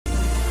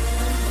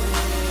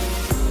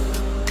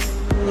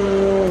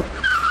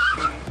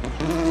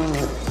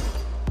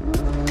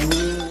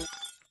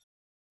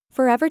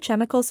forever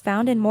chemicals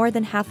found in more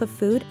than half of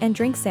food and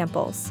drink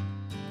samples.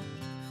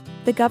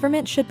 The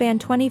government should ban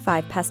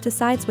 25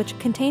 pesticides which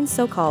contain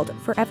so-called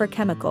forever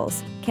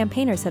chemicals,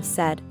 campaigners have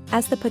said,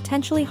 as the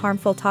potentially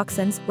harmful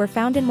toxins were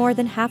found in more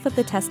than half of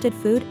the tested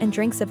food and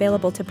drinks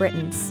available to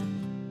Britons.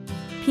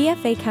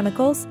 PFA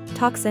chemicals,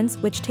 toxins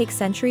which take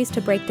centuries to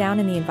break down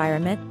in the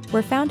environment,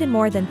 were found in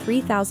more than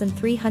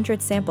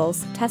 3,300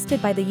 samples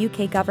tested by the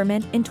UK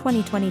government in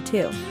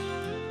 2022.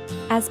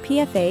 As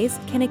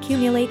PFAs can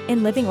accumulate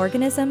in living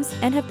organisms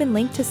and have been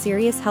linked to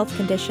serious health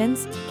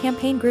conditions,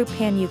 campaign group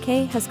PAN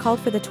UK has called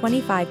for the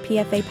 25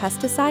 PFA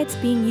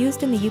pesticides being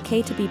used in the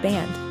UK to be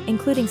banned,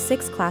 including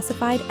 6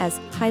 classified as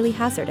highly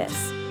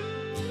hazardous.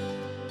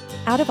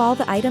 Out of all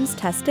the items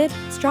tested,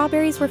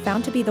 strawberries were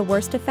found to be the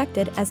worst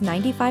affected as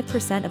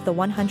 95% of the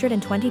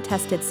 120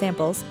 tested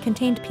samples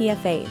contained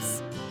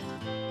PFAs.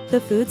 The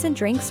foods and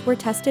drinks were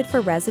tested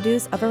for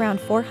residues of around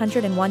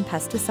 401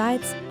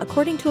 pesticides,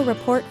 according to a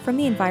report from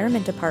the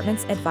Environment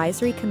Department's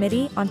Advisory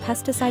Committee on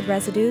Pesticide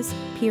Residues,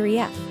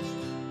 PRiF.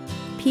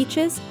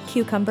 Peaches,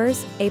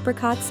 cucumbers,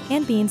 apricots,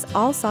 and beans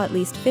all saw at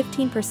least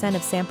 15%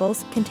 of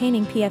samples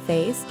containing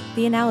PFAs,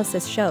 the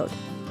analysis showed.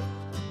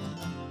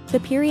 The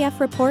PRiF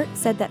report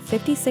said that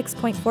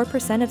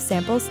 56.4% of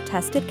samples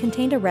tested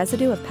contained a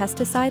residue of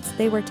pesticides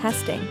they were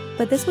testing,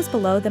 but this was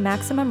below the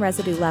maximum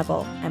residue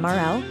level,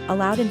 MRL,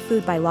 allowed in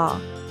food by law.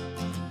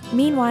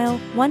 Meanwhile,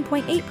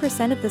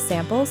 1.8% of the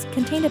samples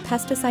contained a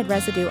pesticide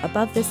residue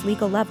above this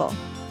legal level.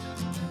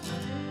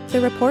 The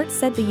report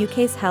said the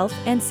UK's Health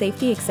and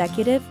Safety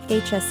Executive,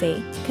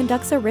 HSE,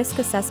 conducts a risk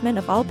assessment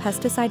of all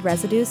pesticide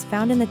residues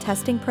found in the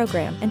testing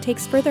program and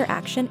takes further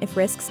action if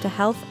risks to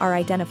health are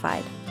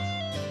identified.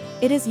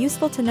 It is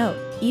useful to note,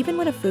 even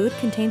when a food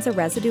contains a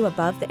residue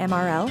above the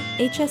MRL,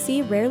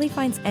 HSE rarely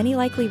finds any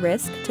likely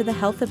risk to the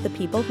health of the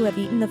people who have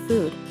eaten the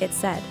food, it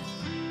said.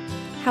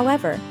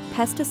 However,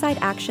 Pesticide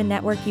Action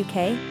Network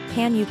UK,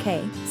 PAN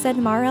UK, said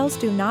MRLs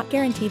do not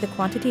guarantee the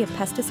quantity of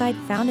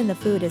pesticide found in the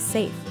food is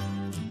safe.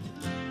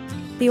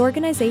 The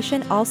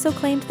organization also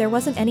claimed there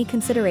wasn't any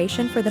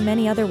consideration for the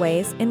many other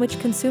ways in which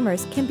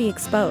consumers can be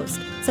exposed,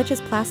 such as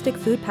plastic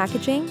food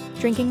packaging,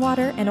 drinking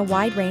water, and a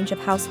wide range of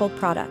household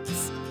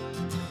products.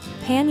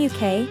 PAN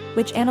UK,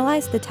 which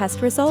analyzed the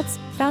test results,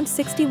 found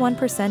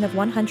 61% of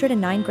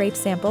 109 grape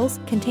samples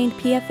contained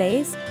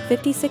PFAs,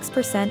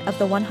 56% of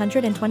the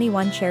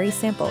 121 cherry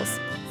samples,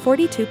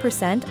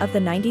 42% of the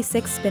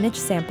 96 spinach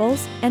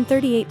samples, and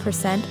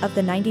 38% of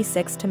the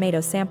 96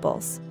 tomato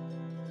samples.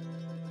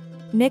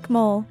 Nick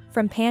Mole,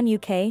 from PAN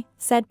UK,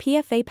 said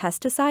PFA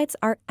pesticides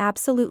are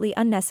absolutely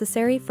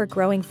unnecessary for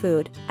growing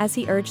food, as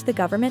he urged the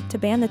government to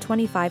ban the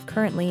 25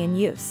 currently in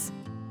use.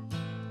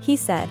 He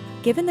said,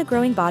 given the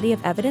growing body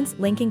of evidence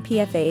linking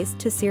PFAs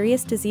to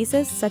serious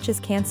diseases such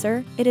as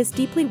cancer, it is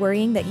deeply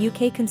worrying that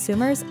UK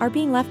consumers are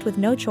being left with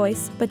no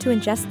choice but to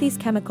ingest these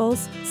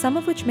chemicals, some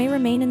of which may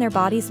remain in their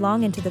bodies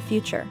long into the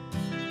future.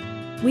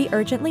 We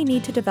urgently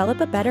need to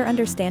develop a better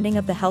understanding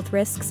of the health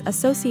risks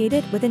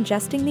associated with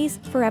ingesting these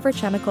forever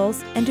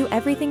chemicals and do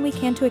everything we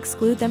can to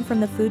exclude them from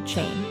the food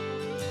chain.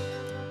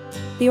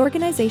 The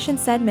organization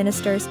said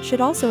ministers should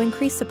also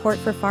increase support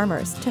for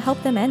farmers to help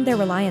them end their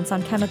reliance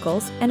on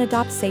chemicals and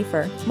adopt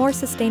safer, more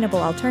sustainable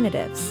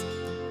alternatives.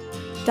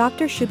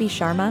 Dr. Shubhi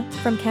Sharma,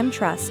 from Chem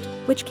Trust,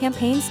 which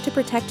campaigns to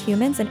protect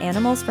humans and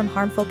animals from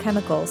harmful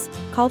chemicals,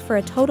 called for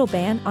a total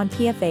ban on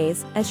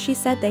PFAs, as she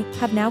said they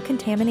have now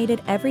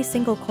contaminated every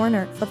single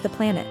corner of the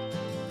planet.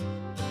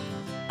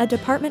 A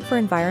Department for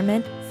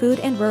Environment, Food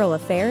and Rural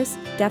Affairs,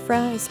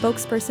 DEFRA,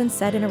 spokesperson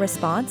said in a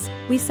response,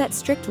 "We set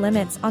strict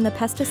limits on the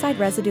pesticide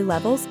residue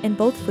levels in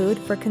both food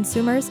for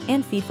consumers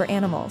and feed for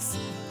animals.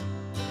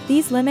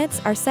 These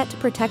limits are set to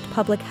protect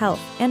public health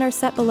and are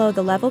set below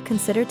the level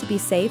considered to be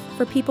safe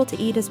for people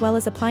to eat, as well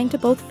as applying to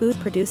both food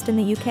produced in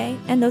the UK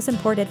and those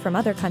imported from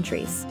other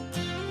countries."